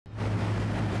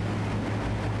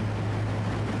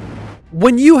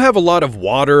When you have a lot of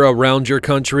water around your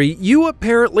country, you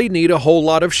apparently need a whole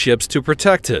lot of ships to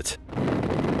protect it.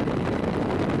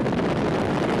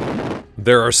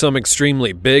 There are some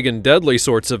extremely big and deadly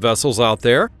sorts of vessels out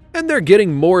there, and they're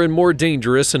getting more and more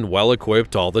dangerous and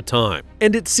well-equipped all the time.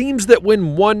 And it seems that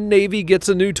when one navy gets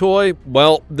a new toy,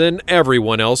 well, then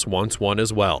everyone else wants one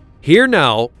as well. Here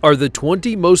now are the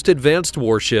 20 most advanced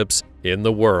warships in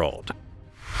the world.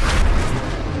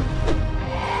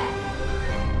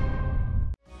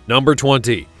 Number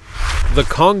 20. The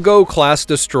Congo-class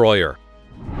destroyer.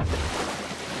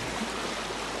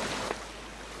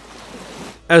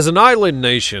 As an island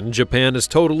nation, Japan is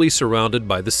totally surrounded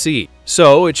by the sea,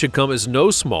 so it should come as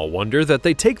no small wonder that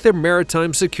they take their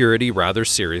maritime security rather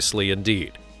seriously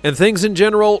indeed. And things in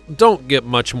general don't get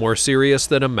much more serious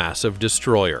than a massive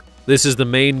destroyer. This is the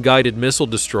main guided missile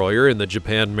destroyer in the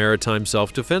Japan Maritime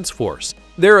Self-Defense Force.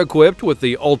 They're equipped with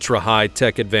the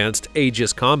ultra-high-tech advanced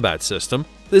Aegis combat system.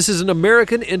 This is an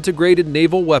American integrated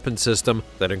naval weapon system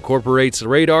that incorporates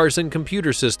radars and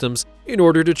computer systems in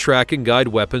order to track and guide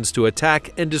weapons to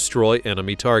attack and destroy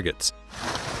enemy targets.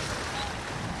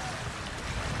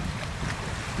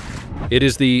 It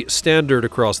is the standard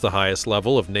across the highest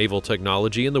level of naval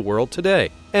technology in the world today,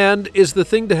 and is the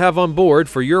thing to have on board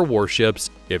for your warships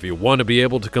if you want to be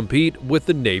able to compete with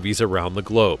the navies around the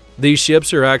globe. These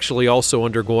ships are actually also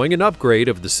undergoing an upgrade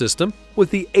of the system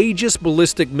with the Aegis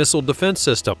Ballistic Missile Defense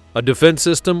System, a defense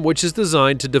system which is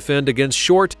designed to defend against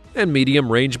short and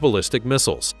medium-range ballistic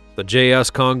missiles. The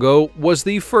JS Congo was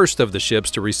the first of the ships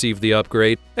to receive the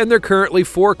upgrade, and there are currently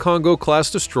 4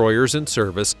 Congo-class destroyers in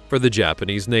service for the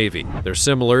Japanese Navy. They're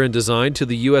similar in design to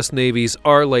the U.S. Navy's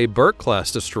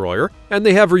Arleigh-Burke-class destroyer, and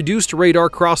they have reduced radar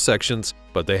cross-sections,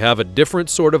 but they have a different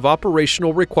sort of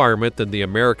operational requirement than the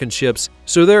American ships,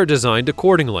 so they're designed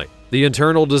accordingly. The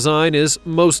internal design is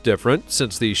most different,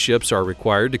 since these ships are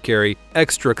required to carry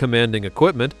extra commanding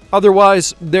equipment.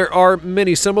 Otherwise, there are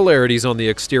many similarities on the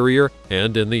exterior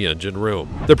and in the engine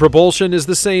room. The propulsion is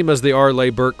the same as the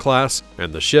Arleigh-Burke class,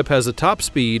 and the ship has a top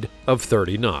speed of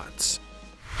 30 knots.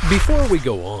 Before we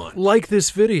go on, like this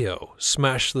video,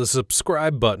 smash the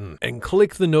subscribe button, and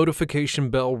click the notification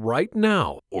bell right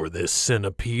now, or this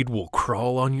centipede will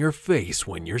crawl on your face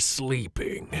when you're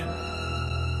sleeping.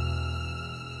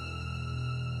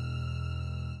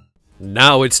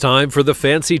 Now it's time for the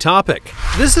fancy topic.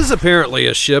 This is apparently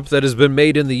a ship that has been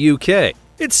made in the UK.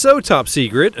 It's so top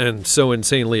secret and so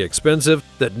insanely expensive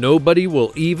that nobody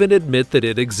will even admit that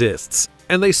it exists.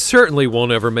 And they certainly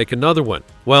won't ever make another one.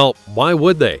 Well, why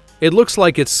would they? It looks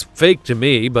like it's fake to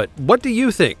me, but what do you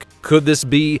think? Could this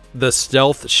be the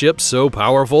stealth ship so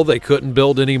powerful they couldn't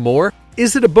build any more?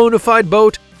 Is it a bona fide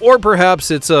boat? Or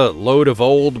perhaps it's a load of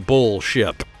old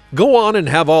bullshit? Go on and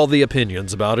have all the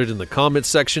opinions about it in the comments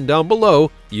section down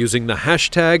below using the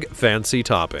hashtag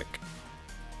 #FancyTopic.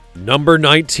 Number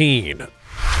 19.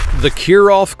 The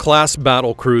Kirov-class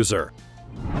battlecruiser.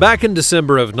 Back in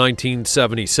December of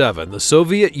 1977, the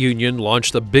Soviet Union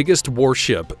launched the biggest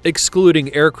warship,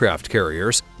 excluding aircraft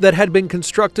carriers, that had been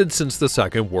constructed since the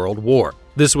Second World War.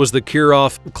 This was the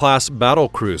Kirov-class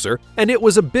battlecruiser, and it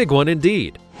was a big one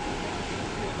indeed.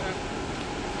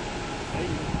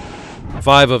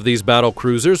 5 of these battle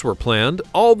cruisers were planned,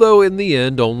 although in the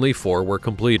end only 4 were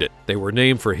completed. They were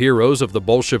named for heroes of the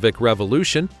Bolshevik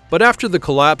Revolution, but after the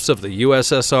collapse of the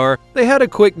USSR, they had a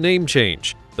quick name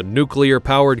change. The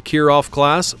nuclear-powered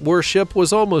Kirov-class warship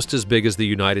was almost as big as the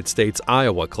United States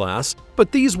Iowa class,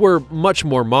 but these were much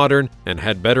more modern and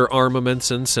had better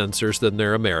armaments and sensors than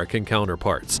their American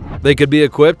counterparts. They could be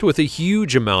equipped with a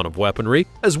huge amount of weaponry,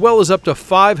 as well as up to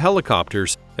 5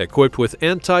 helicopters equipped with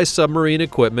anti-submarine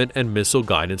equipment and missile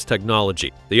guidance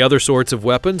technology. The other sorts of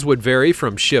weapons would vary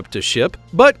from ship to ship,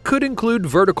 but could include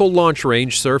vertical launch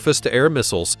range surface-to-air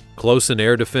missiles,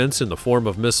 close-in-air defense in the form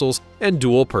of missiles, and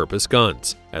dual-purpose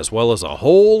guns, as well as a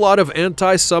whole lot of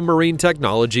anti-submarine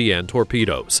technology and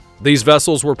torpedoes. These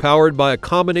vessels were powered by a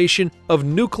combination of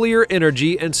nuclear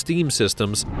energy and steam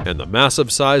systems, and the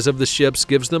massive size of the ships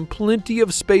gives them plenty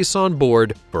of space on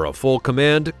board for a full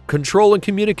command, control, and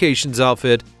communications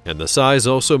outfit, and the size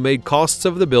also made costs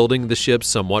of the building the ships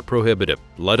somewhat prohibitive,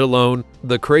 let alone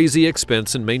the crazy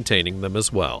expense in maintaining them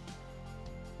as well.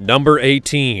 Number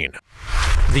 18.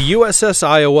 The USS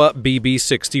Iowa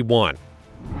BB-61.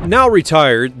 Now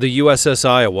retired, the USS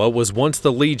Iowa was once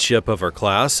the lead ship of her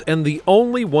class and the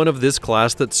only one of this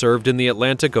class that served in the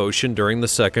Atlantic Ocean during the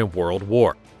Second World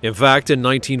War. In fact, in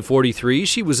 1943,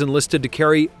 she was enlisted to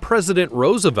carry President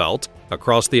Roosevelt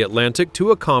across the Atlantic to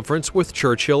a conference with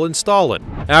Churchill and Stalin.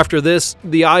 After this,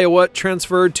 the Iowa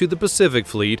transferred to the Pacific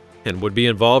Fleet and would be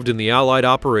involved in the Allied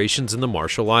operations in the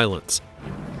Marshall Islands.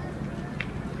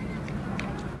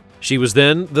 She was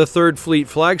then the 3rd Fleet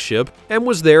flagship and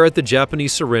was there at the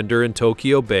Japanese surrender in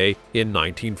Tokyo Bay in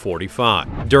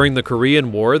 1945. During the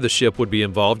Korean War, the ship would be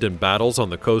involved in battles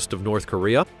on the coast of North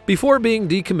Korea before being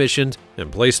decommissioned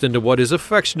and placed into what is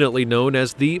affectionately known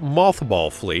as the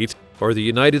Mothball Fleet, or the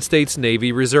United States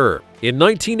Navy Reserve. In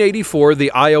 1984, the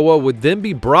Iowa would then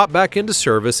be brought back into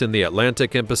service in the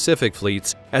Atlantic and Pacific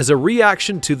fleets as a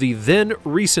reaction to the then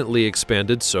recently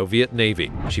expanded Soviet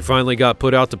Navy. She finally got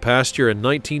put out to pasture in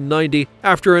 1990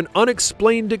 after an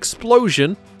unexplained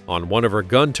explosion on one of her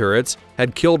gun turrets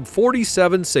had killed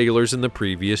 47 sailors in the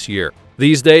previous year.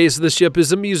 These days, the ship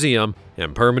is a museum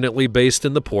and permanently based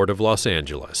in the port of Los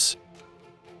Angeles.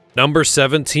 Number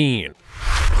 17.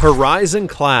 Horizon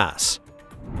Class.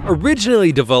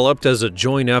 Originally developed as a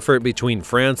joint effort between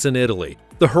France and Italy,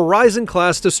 the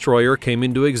Horizon-class destroyer came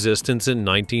into existence in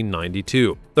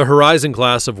 1992. The Horizon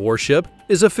class of warship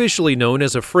is officially known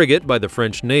as a frigate by the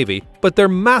French Navy, but they're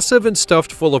massive and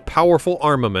stuffed full of powerful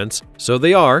armaments, so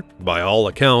they are, by all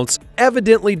accounts,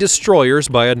 evidently destroyers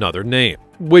by another name,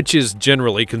 which is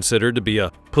generally considered to be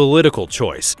a political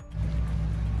choice.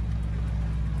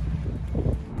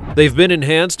 They've been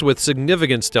enhanced with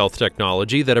significant stealth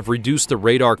technology that have reduced the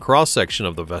radar cross-section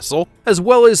of the vessel, as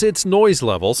well as its noise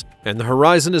levels, and the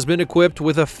Horizon has been equipped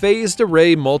with a phased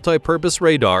array multi-purpose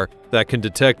radar that can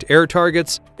detect air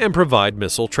targets and provide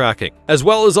missile tracking. As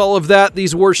well as all of that,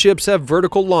 these warships have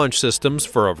vertical launch systems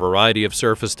for a variety of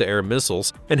surface-to-air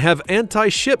missiles and have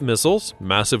anti-ship missiles,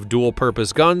 massive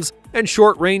dual-purpose guns, and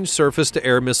short-range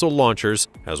surface-to-air missile launchers,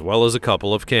 as well as a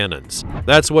couple of cannons.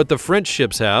 That's what the French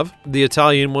ships have. The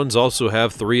Italian ones also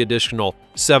have 3 additional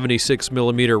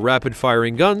 76mm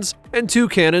rapid-firing guns and 2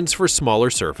 cannons for smaller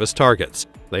surface targets.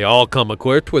 They all come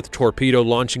equipped with torpedo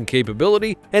launching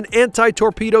capability and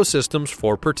anti-torpedo systems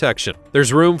for protection.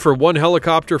 There's room for 1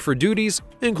 helicopter for duties,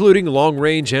 including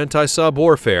long-range anti-sub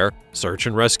warfare, search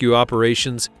and rescue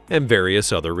operations, and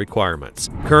various other requirements.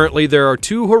 Currently, there are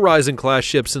 2 Horizon-class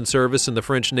ships in service in the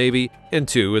French Navy and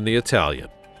 2 in the Italian.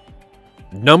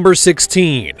 Number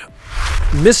 16.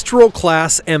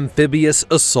 Mistral-class amphibious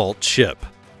assault ship.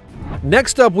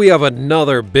 Next up, we have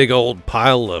another big old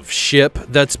pile of ship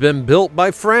that's been built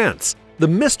by France. The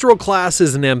Mistral class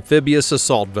is an amphibious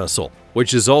assault vessel,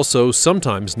 which is also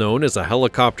sometimes known as a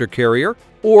helicopter carrier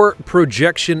or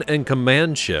projection and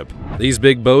command ship. These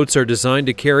big boats are designed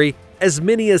to carry as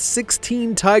many as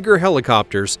 16 Tiger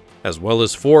helicopters, as well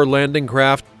as 4 landing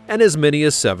craft and as many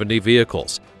as 70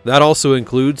 vehicles. That also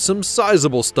includes some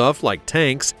sizable stuff like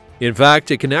tanks. In fact,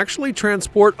 it can actually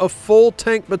transport a full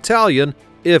tank battalion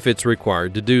if it's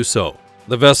required to do so.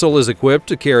 The vessel is equipped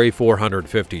to carry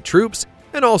 450 troops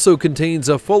and also contains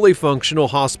a fully functional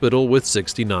hospital with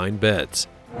 69 beds.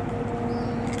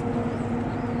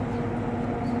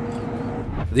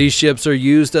 These ships are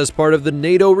used as part of the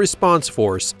NATO response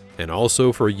force and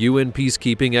also for UN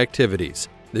peacekeeping activities.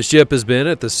 The ship has been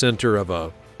at the center of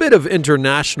a bit of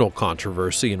international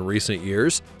controversy in recent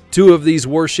years. 2 of these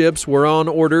warships were on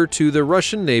order to the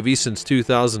Russian Navy since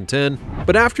 2010,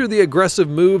 but after the aggressive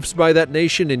moves by that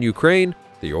nation in Ukraine,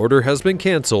 the order has been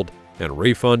canceled and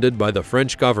refunded by the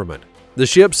French government. The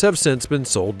ships have since been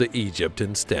sold to Egypt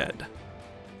instead.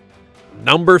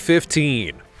 Number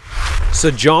 15.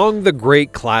 Sejong the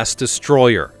Great class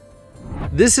destroyer.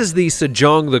 This is the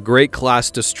Sejong the Great class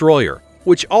destroyer,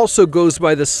 which also goes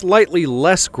by the slightly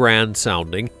less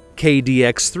grand-sounding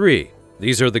KDX-3.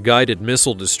 These are the guided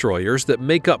missile destroyers that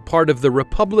make up part of the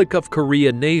Republic of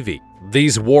Korea Navy.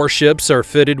 These warships are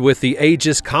fitted with the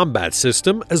Aegis combat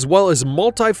system as well as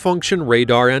multifunction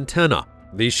radar antenna.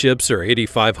 These ships are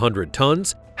 8,500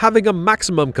 tons, having a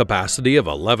maximum capacity of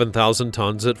 11,000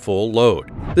 tons at full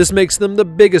load. This makes them the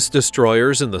biggest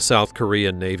destroyers in the South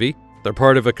Korean Navy. They're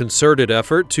part of a concerted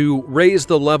effort to raise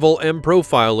the level and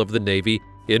profile of the Navy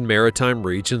in maritime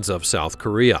regions of South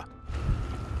Korea.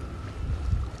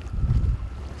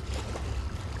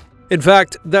 In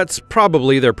fact, that's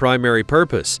probably their primary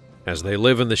purpose, as they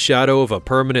live in the shadow of a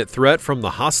permanent threat from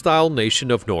the hostile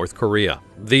nation of North Korea.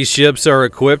 These ships are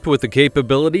equipped with the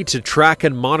capability to track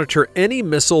and monitor any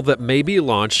missile that may be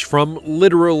launched from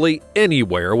literally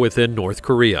anywhere within North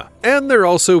Korea. And they're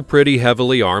also pretty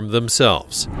heavily armed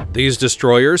themselves. These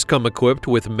destroyers come equipped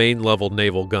with main-level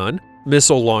naval gun,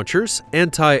 missile launchers,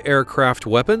 anti-aircraft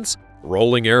weapons,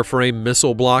 rolling airframe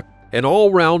missile block, and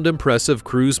all-round impressive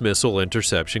cruise missile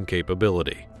interception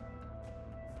capability.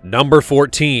 Number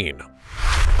 14.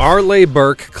 Arleigh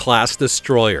Burke class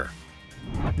destroyer.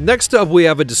 Next up, we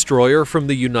have a destroyer from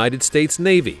the United States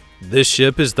Navy. This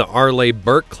ship is the Arleigh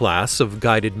Burke class of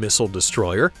guided missile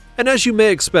destroyer, and as you may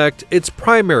expect, its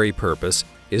primary purpose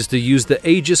is to use the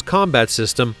Aegis combat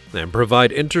system and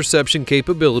provide interception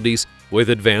capabilities with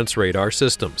advanced radar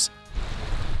systems.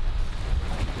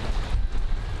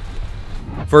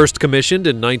 First commissioned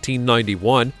in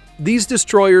 1991, these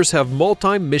destroyers have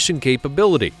multi-mission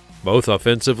capability, both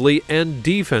offensively and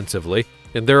defensively,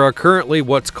 and there are currently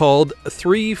what's called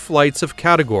 3 flights of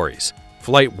categories.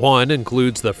 Flight 1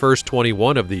 includes the first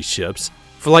 21 of these ships,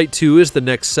 Flight 2 is the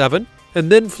next 7,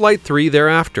 and then Flight 3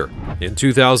 thereafter. In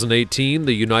 2018,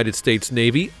 the United States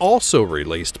Navy also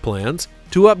released plans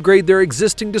to upgrade their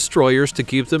existing destroyers to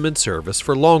keep them in service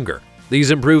for longer.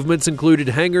 These improvements included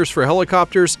hangars for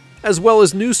helicopters, as well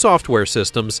as new software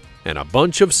systems and a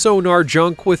bunch of sonar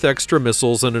junk with extra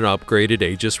missiles and an upgraded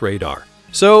Aegis radar.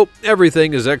 So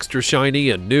everything is extra shiny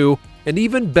and new, and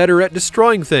even better at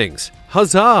destroying things.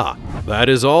 Huzzah! That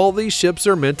is all these ships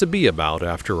are meant to be about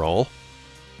after all.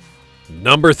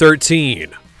 Number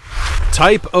 13.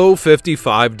 Type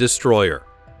 055 Destroyer.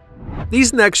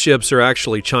 These next ships are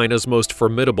actually China's most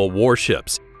formidable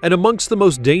warships, and amongst the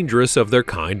most dangerous of their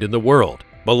kind in the world.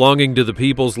 Belonging to the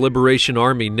People's Liberation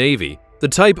Army Navy, the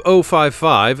Type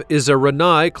 055 is a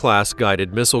Renai-class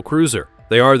guided missile cruiser.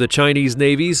 They are the Chinese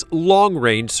Navy's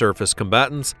long-range surface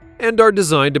combatants and are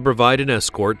designed to provide an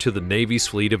escort to the Navy's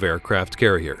fleet of aircraft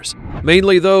carriers.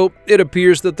 Mainly, though, it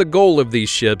appears that the goal of these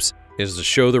ships is to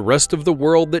show the rest of the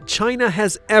world that China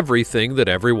has everything that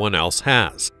everyone else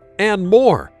has, and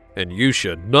more, and you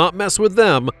should not mess with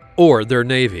them or their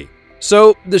Navy.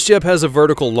 So, the ship has a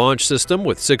vertical launch system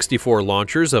with 64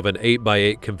 launchers of an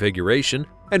 8x8 configuration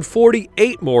and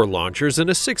 48 more launchers in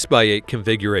a 6x8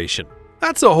 configuration.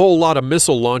 That's a whole lot of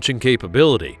missile launching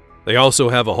capability. They also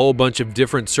have a whole bunch of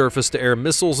different surface-to-air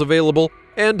missiles available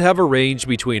and have a range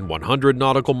between 100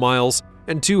 nautical miles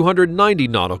and 290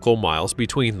 nautical miles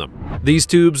between them. These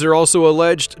tubes are also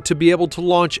alleged to be able to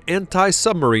launch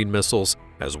anti-submarine missiles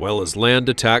as well as land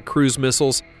attack cruise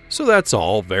missiles, so that's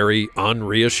all very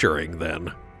unreassuring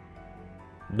then.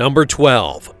 Number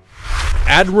 12.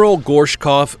 Admiral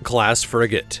Gorshkov class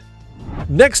frigate.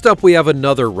 Next up, we have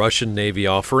another Russian Navy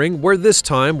offering, where this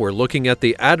time we're looking at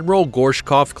the Admiral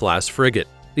Gorshkov class frigate.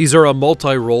 These are a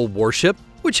multi-role warship,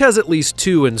 which has at least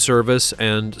 2 in service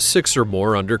and 6 or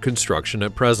more under construction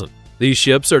at present. These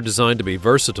ships are designed to be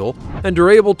versatile and are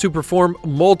able to perform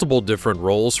multiple different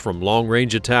roles, from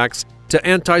long-range attacks to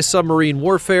anti-submarine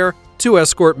warfare to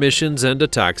escort missions and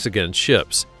attacks against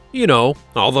ships. You know,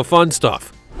 all the fun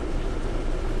stuff.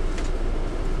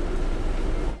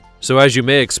 So as you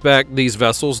may expect, these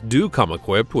vessels do come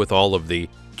equipped with all of the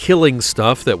killing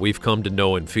stuff that we've come to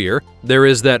know and fear. There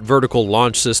is that vertical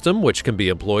launch system, which can be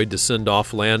employed to send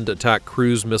off land attack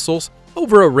cruise missiles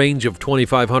over a range of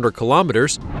 2,500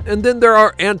 kilometers, and then there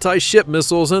are anti-ship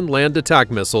missiles and land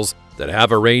attack missiles that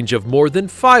have a range of more than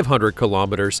 500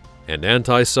 kilometers, and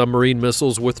anti-submarine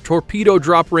missiles with torpedo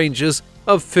drop ranges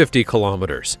of 50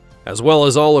 kilometers. As well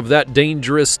as all of that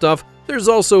dangerous stuff, there's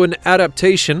also an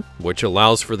adaptation which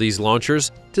allows for these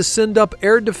launchers to send up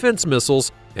air defense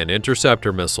missiles and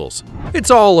interceptor missiles.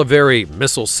 It's all a very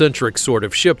missile-centric sort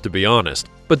of ship, to be honest.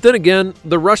 But then again,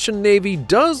 the Russian Navy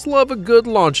does love a good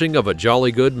launching of a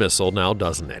jolly good missile now,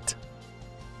 doesn't it?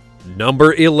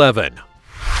 Number 11.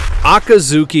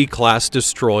 Akazuki class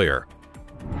destroyer.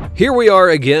 Here we are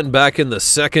again back in the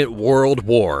Second World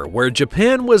War, where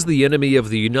Japan was the enemy of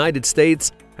the United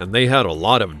States, and they had a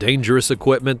lot of dangerous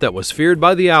equipment that was feared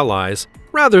by the Allies,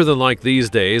 rather than like these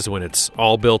days when it's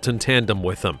all built in tandem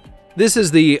with them. This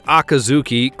is the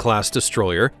Akazuki class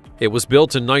destroyer. It was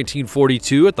built in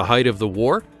 1942 at the height of the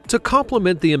war to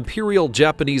complement the Imperial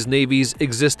Japanese Navy's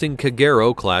existing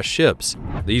Kagero-class ships.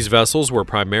 These vessels were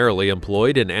primarily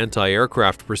employed in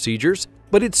anti-aircraft procedures,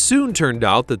 but it soon turned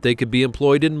out that they could be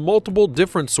employed in multiple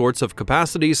different sorts of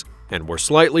capacities and were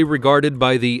slightly regarded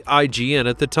by the IGN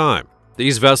at the time.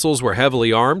 These vessels were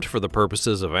heavily armed for the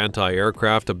purposes of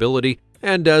anti-aircraft ability,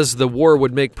 and as the war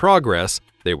would make progress,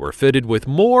 they were fitted with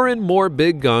more and more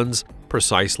big guns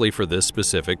precisely for this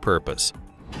specific purpose.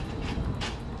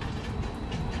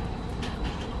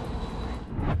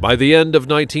 By the end of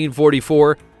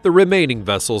 1944, the remaining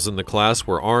vessels in the class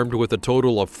were armed with a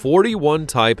total of 41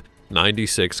 Type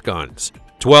 96 guns.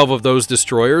 12 of those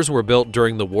destroyers were built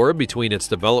during the war between its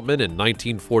development in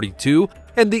 1942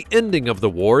 and the ending of the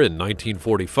war in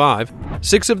 1945.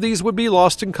 6 of these would be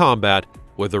lost in combat,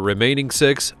 with the remaining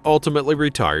 6 ultimately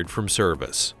retired from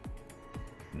service.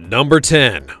 Number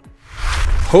 10.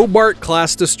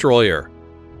 Hobart-class destroyer.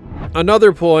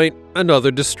 Another point,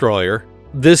 another destroyer.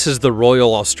 This is the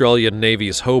Royal Australian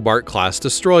Navy's Hobart-class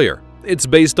destroyer. It's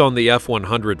based on the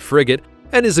F-100 frigate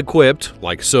and is equipped,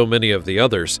 like so many of the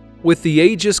others, with the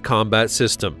Aegis combat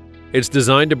system. It's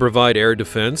designed to provide air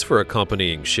defense for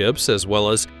accompanying ships as well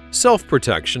as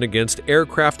self-protection against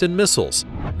aircraft and missiles.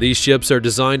 These ships are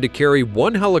designed to carry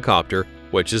one helicopter,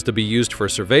 which is to be used for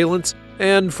surveillance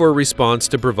and for response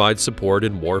to provide support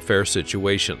in warfare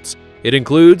situations. It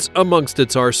includes, amongst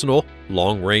its arsenal,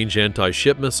 long-range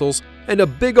anti-ship missiles and a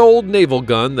big old naval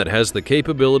gun that has the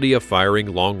capability of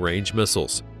firing long-range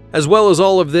missiles. As well as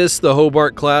all of this, the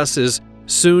Hobart class is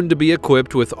soon to be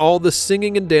equipped with all the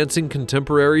singing and dancing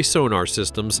contemporary sonar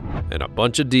systems and a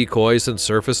bunch of decoys and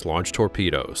surface-launched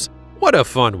torpedoes. What a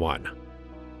fun one!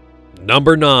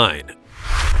 Number 9.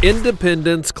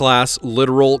 Independence-class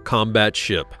littoral combat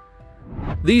ship.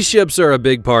 These ships are a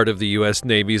big part of the U.S.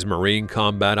 Navy's marine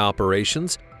combat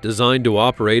operations, designed to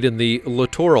operate in the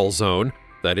littoral zone,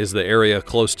 that is the area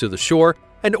close to the shore.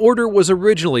 An order was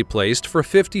originally placed for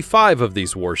 55 of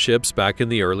these warships back in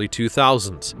the early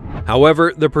 2000s.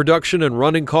 However, the production and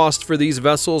running cost for these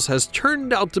vessels has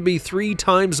turned out to be 3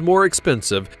 times more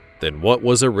expensive than what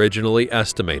was originally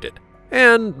estimated,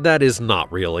 and that is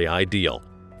not really ideal.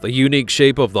 The unique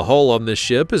shape of the hull on this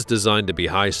ship is designed to be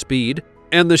high speed,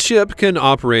 and the ship can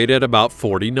operate at about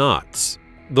 40 knots.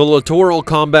 The Littoral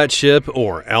Combat Ship,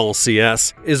 or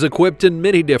LCS, is equipped in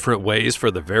many different ways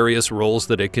for the various roles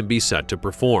that it can be set to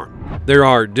perform. There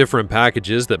are different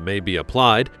packages that may be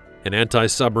applied in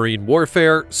anti-submarine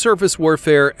warfare, surface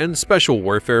warfare, and special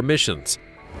warfare missions.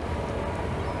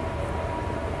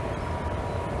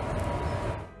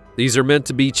 These are meant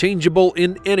to be changeable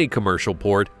in any commercial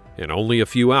port in only a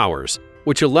few hours,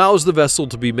 which allows the vessel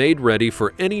to be made ready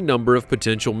for any number of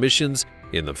potential missions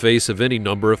in the face of any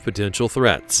number of potential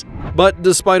threats. But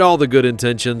despite all the good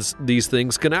intentions, these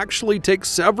things can actually take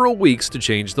several weeks to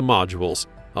change the modules.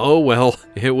 Oh well,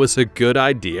 it was a good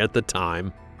idea at the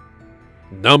time.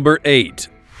 Number 8.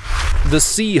 The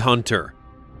Sea Hunter.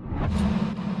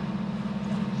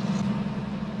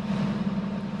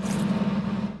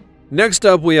 Next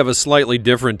up, we have a slightly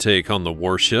different take on the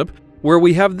warship, where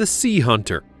we have the Sea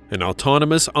Hunter, an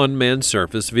autonomous unmanned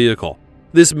surface vehicle.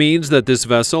 This means that this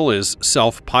vessel is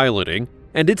self-piloting,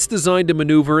 and it's designed to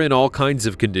maneuver in all kinds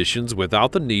of conditions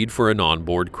without the need for an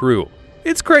onboard crew.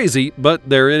 It's crazy, but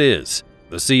there it is.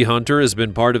 The Sea Hunter has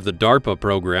been part of the DARPA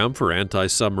program for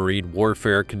anti-submarine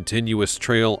warfare continuous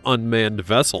trail unmanned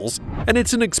vessels, and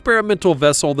it's an experimental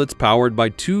vessel that's powered by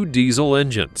 2 diesel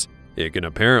engines. It can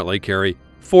apparently carry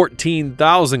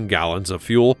 14,000 gallons of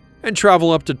fuel and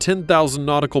travel up to 10,000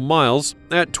 nautical miles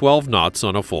at 12 knots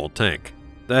on a full tank.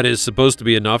 That is supposed to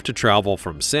be enough to travel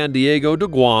from San Diego to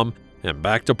Guam and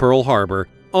back to Pearl Harbor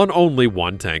on only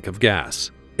 1 tank of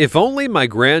gas. If only my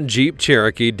Grand Jeep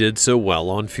Cherokee did so well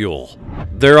on fuel.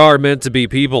 There are meant to be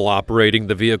people operating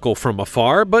the vehicle from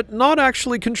afar, but not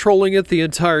actually controlling it the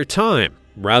entire time.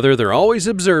 Rather, they're always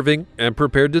observing and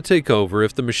prepared to take over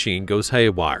if the machine goes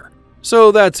haywire.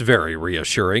 So that's very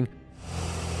reassuring.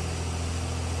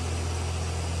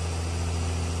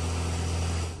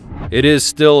 It is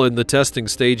still in the testing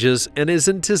stages and is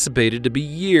anticipated to be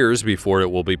years before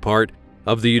it will be part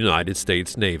of the United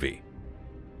States Navy.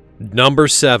 Number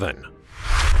 7.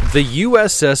 The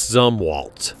USS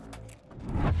Zumwalt.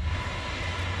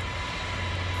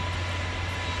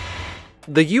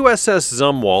 The USS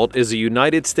Zumwalt is a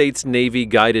United States Navy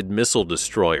guided missile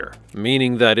destroyer,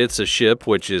 meaning that it's a ship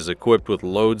which is equipped with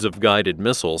loads of guided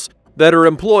missiles that are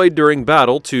employed during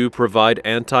battle to provide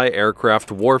anti-aircraft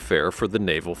warfare for the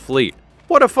naval fleet.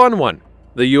 What a fun one!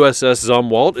 The USS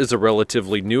Zumwalt is a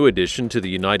relatively new addition to the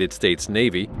United States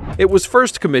Navy. It was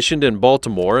first commissioned in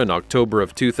Baltimore in October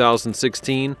of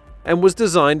 2016 and was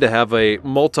designed to have a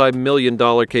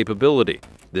multi-million-dollar capability.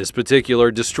 This particular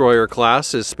destroyer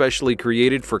class is specially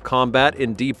created for combat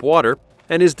in deep water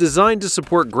and is designed to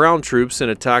support ground troops in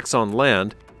attacks on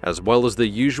land, as well as the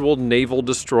usual naval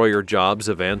destroyer jobs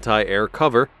of anti-air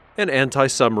cover and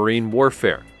anti-submarine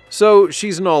warfare. So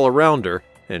she's an all-arounder,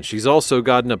 and she's also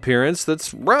got an appearance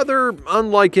that's rather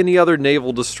unlike any other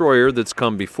naval destroyer that's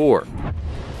come before.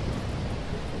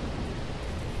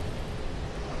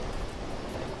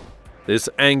 This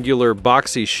angular,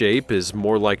 boxy shape is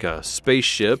more like a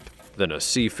spaceship than a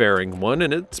seafaring one,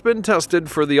 and it's been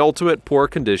tested for the ultimate poor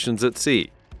conditions at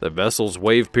sea. The vessel's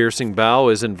wave-piercing bow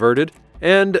is inverted,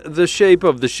 and the shape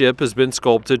of the ship has been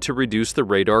sculpted to reduce the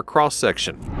radar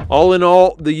cross-section. All in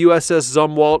all, the USS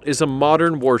Zumwalt is a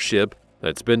modern warship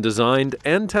that's been designed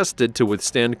and tested to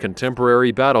withstand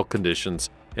contemporary battle conditions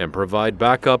and provide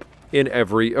backup in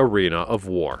every arena of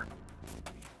war.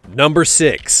 Number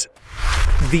 6.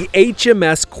 The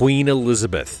HMS Queen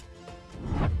Elizabeth.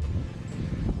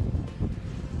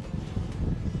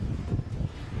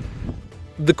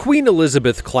 The Queen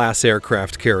Elizabeth class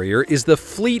aircraft carrier is the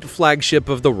fleet flagship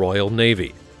of the Royal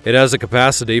Navy. It has a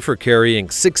capacity for carrying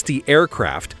 60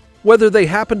 aircraft, whether they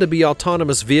happen to be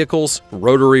autonomous vehicles,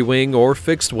 rotary wing, or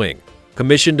fixed wing.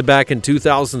 Commissioned back in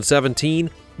 2017,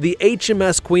 the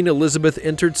HMS Queen Elizabeth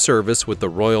entered service with the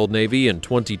Royal Navy in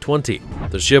 2020.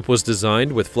 The ship was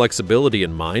designed with flexibility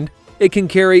in mind. It can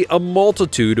carry a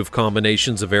multitude of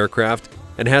combinations of aircraft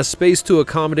and has space to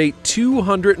accommodate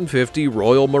 250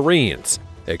 Royal Marines.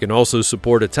 It can also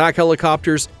support attack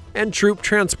helicopters and troop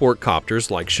transport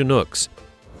copters like Chinooks.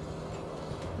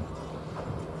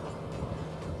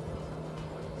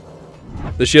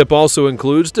 The ship also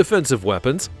includes defensive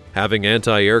weapons, having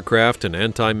anti-aircraft and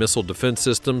anti-missile defense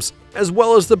systems, as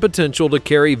well as the potential to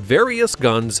carry various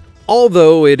guns,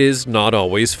 although it is not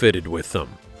always fitted with them.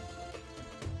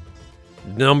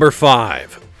 Number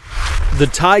 5. The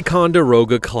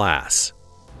Ticonderoga class.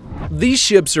 These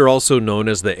ships are also known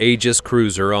as the Aegis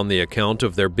Cruiser on the account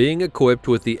of their being equipped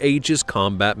with the Aegis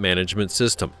Combat Management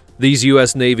System. These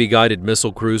U.S. Navy guided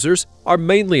missile cruisers are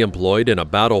mainly employed in a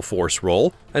battle force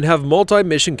role and have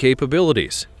multi-mission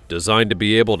capabilities, designed to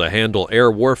be able to handle air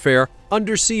warfare,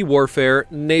 undersea warfare,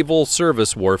 naval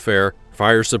surface warfare,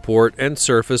 fire support, and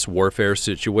surface warfare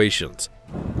situations.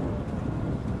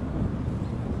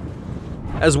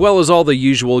 As well as all the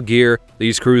usual gear,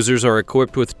 these cruisers are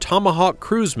equipped with Tomahawk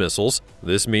cruise missiles.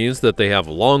 This means that they have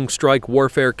long strike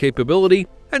warfare capability,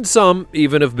 and some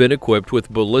even have been equipped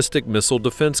with ballistic missile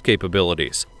defense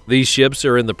capabilities. These ships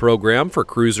are in the program for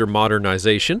cruiser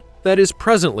modernization that is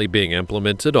presently being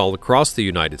implemented all across the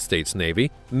United States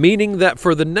Navy, meaning that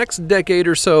for the next decade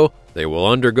or so, they will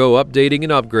undergo updating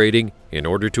and upgrading in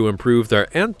order to improve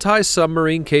their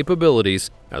anti-submarine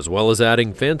capabilities, as well as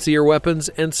adding fancier weapons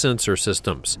and sensor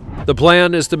systems. The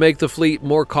plan is to make the fleet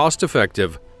more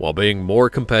cost-effective while being more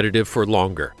competitive for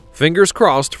longer. Fingers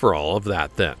crossed for all of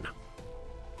that then.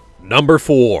 Number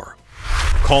 4.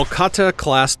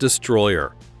 Kolkata-class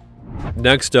destroyer.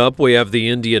 Next up, we have the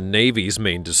Indian Navy's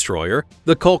main destroyer,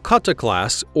 the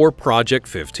Kolkata-class or Project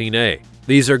 15A.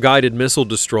 These are guided missile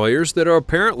destroyers that are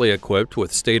apparently equipped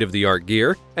with state-of-the-art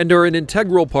gear and are an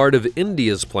integral part of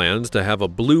India's plans to have a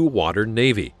blue water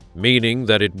navy, meaning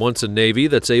that it wants a navy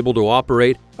that's able to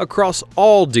operate across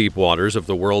all deep waters of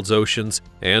the world's oceans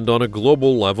and on a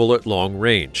global level at long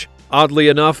range. Oddly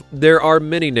enough, there are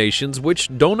many nations which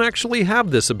don't actually have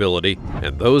this ability,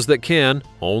 and those that can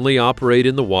only operate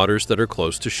in the waters that are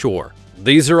close to shore.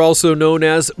 These are also known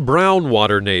as brown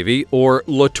water navy or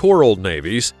littoral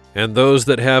navies, and those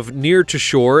that have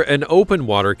near-to-shore and open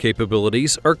water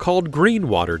capabilities are called green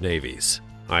water navies.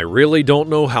 I really don't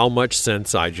know how much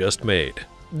sense I just made.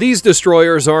 These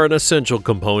destroyers are an essential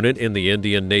component in the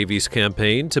Indian Navy's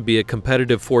campaign to be a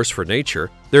competitive force for nature.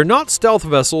 They're not stealth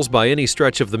vessels by any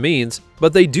stretch of the means,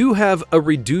 but they do have a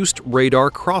reduced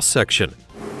radar cross-section.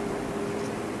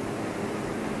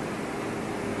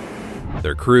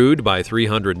 They're crewed by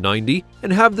 390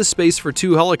 and have the space for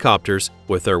 2 helicopters,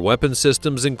 with their weapon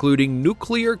systems including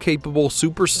nuclear-capable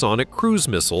supersonic cruise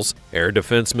missiles, air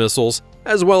defense missiles,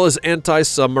 as well as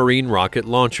anti-submarine rocket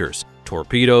launchers,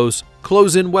 torpedoes,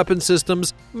 close-in weapon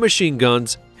systems, machine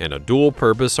guns, and a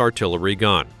dual-purpose artillery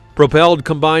gun. Propelled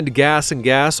combined gas and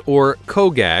gas, or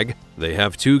COGAG, they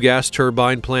have 2 gas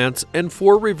turbine plants and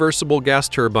 4 reversible gas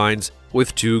turbines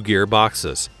with 2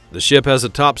 gearboxes. The ship has a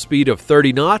top speed of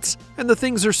 30 knots, and the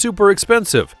things are super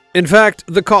expensive. In fact,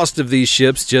 the cost of these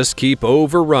ships just keep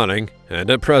overrunning, and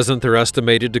at present they're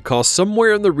estimated to cost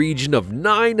somewhere in the region of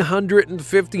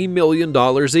 $950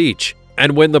 million each.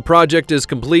 And when the project is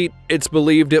complete, it's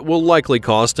believed it will likely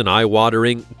cost an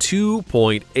eye-watering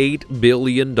 $2.8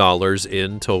 billion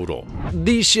in total.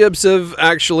 These ships have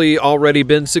actually already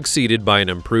been succeeded by an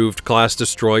improved class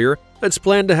destroyer that's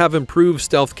planned to have improved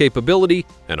stealth capability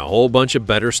and a whole bunch of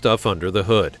better stuff under the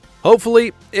hood.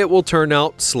 Hopefully, it will turn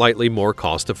out slightly more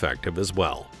cost-effective as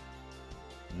well.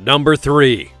 Number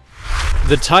 3.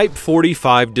 The Type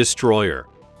 45 Destroyer.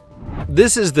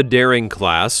 This is the Daring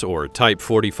class, or Type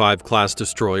 45 class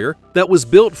destroyer, that was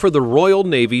built for the Royal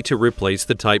Navy to replace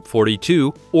the Type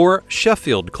 42, or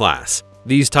Sheffield class.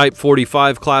 These Type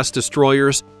 45 class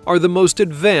destroyers are the most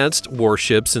advanced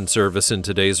warships in service in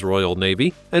today's Royal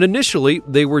Navy, and initially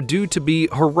they were due to be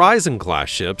Horizon-class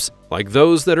ships, like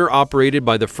those that are operated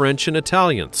by the French and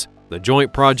Italians. The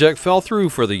joint project fell through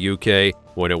for the UK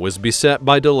when it was beset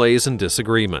by delays and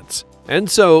disagreements. And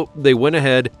so, they went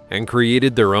ahead and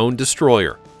created their own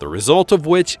destroyer, the result of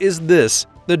which is this,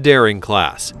 the Daring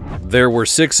class. There were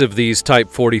 6 of these Type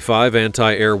 45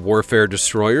 anti-air warfare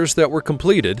destroyers that were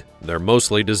completed. They're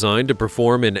mostly designed to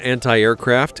perform in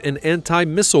anti-aircraft and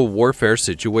anti-missile warfare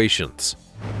situations.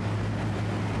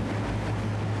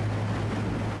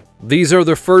 These are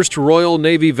the first Royal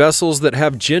Navy vessels that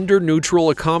have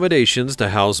gender-neutral accommodations to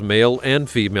house male and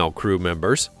female crew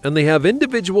members, and they have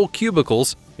individual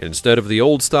cubicles instead of the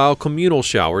old-style communal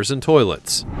showers and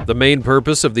toilets. The main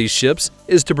purpose of these ships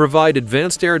is to provide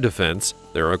advanced air defense.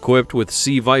 They're equipped with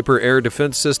Sea Viper air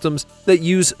defense systems that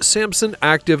use Samson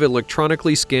Active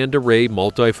Electronically Scanned Array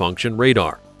Multifunction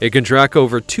Radar. It can track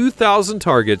over 2,000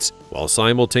 targets while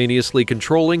simultaneously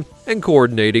controlling and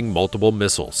coordinating multiple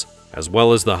missiles. As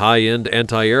well as the high-end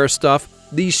anti-air stuff,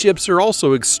 these ships are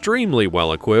also extremely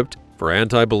well equipped for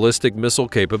anti-ballistic missile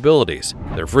capabilities.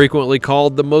 They're frequently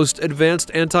called the most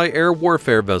advanced anti-air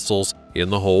warfare vessels in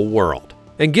the whole world.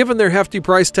 And given their hefty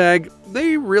price tag,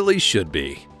 they really should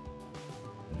be.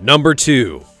 Number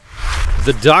 2.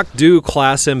 The Dokdo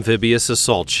Class Amphibious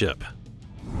Assault Ship.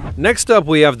 Next up,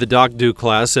 we have the Dokdo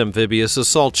Class Amphibious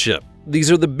Assault Ship.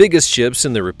 These are the biggest ships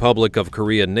in the Republic of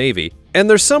Korea Navy, and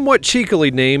they're somewhat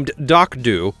cheekily named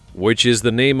Dokdo, which is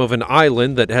the name of an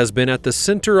island that has been at the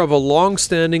center of a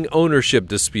long-standing ownership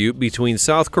dispute between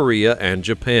South Korea and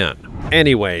Japan.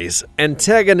 Anyways,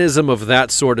 antagonism of that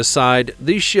sort aside,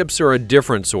 these ships are a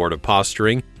different sort of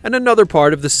posturing and another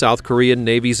part of the South Korean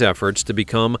Navy's efforts to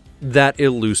become that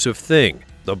elusive thing,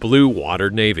 the Blue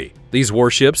Water Navy. These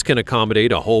warships can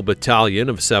accommodate a whole battalion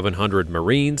of 700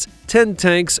 Marines, 10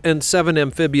 tanks, and 7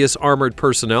 amphibious armored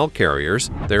personnel carriers.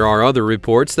 There are other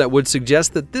reports that would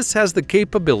suggest that this has the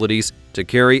capabilities to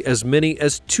carry as many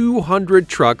as 200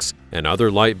 trucks and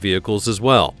other light vehicles as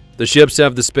well. The ships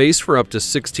have the space for up to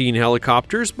 16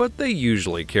 helicopters, but they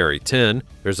usually carry 10.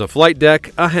 There's a flight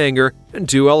deck, a hangar, and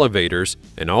 2 elevators,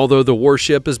 and although the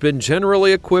warship has been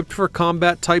generally equipped for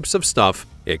combat types of stuff,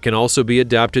 it can also be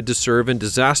adapted to serve in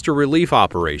disaster relief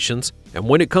operations, and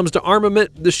when it comes to armament,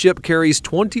 the ship carries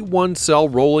 21-cell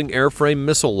rolling airframe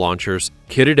missile launchers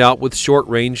kitted out with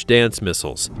short-range dance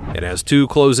missiles. It has 2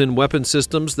 close-in weapon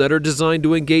systems that are designed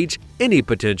to engage any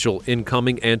potential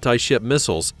incoming anti-ship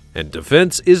missiles, and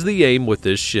defense is the aim with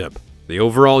this ship. The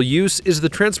overall use is the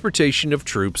transportation of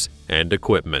troops and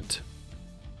equipment.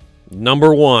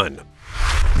 Number 1.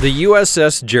 The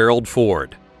USS Gerald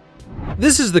Ford.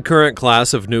 This is the current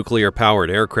class of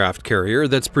nuclear-powered aircraft carrier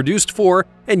that's produced for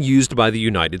and used by the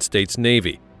United States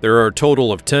Navy. There are a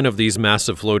total of 10 of these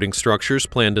massive floating structures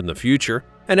planned in the future,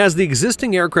 and as the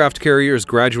existing aircraft carriers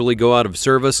gradually go out of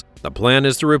service, the plan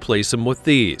is to replace them with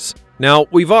these. Now,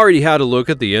 we've already had a look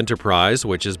at the Enterprise,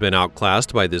 which has been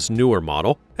outclassed by this newer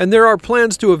model, and there are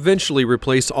plans to eventually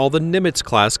replace all the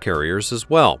Nimitz-class carriers as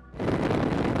well.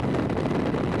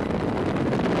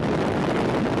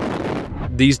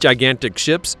 These gigantic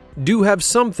ships do have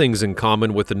some things in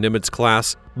common with the Nimitz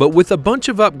class, but with a bunch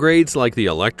of upgrades like the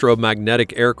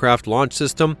electromagnetic aircraft launch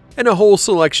system and a whole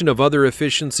selection of other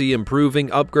efficiency-improving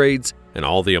upgrades and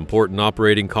all the important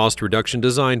operating cost reduction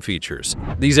design features.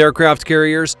 These aircraft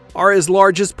carriers are as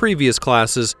large as previous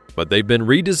classes, but they've been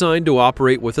redesigned to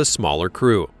operate with a smaller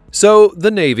crew. So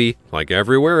the Navy, like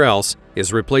everywhere else,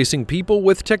 is replacing people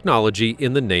with technology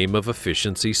in the name of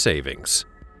efficiency savings.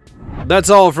 That's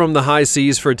all from the high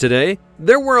seas for today.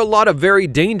 There were a lot of very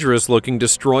dangerous-looking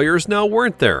destroyers now,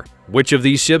 weren't there? Which of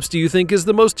these ships do you think is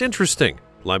the most interesting?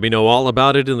 Let me know all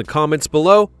about it in the comments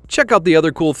below. Check out the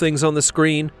other cool things on the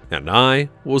screen, and I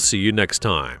will see you next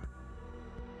time.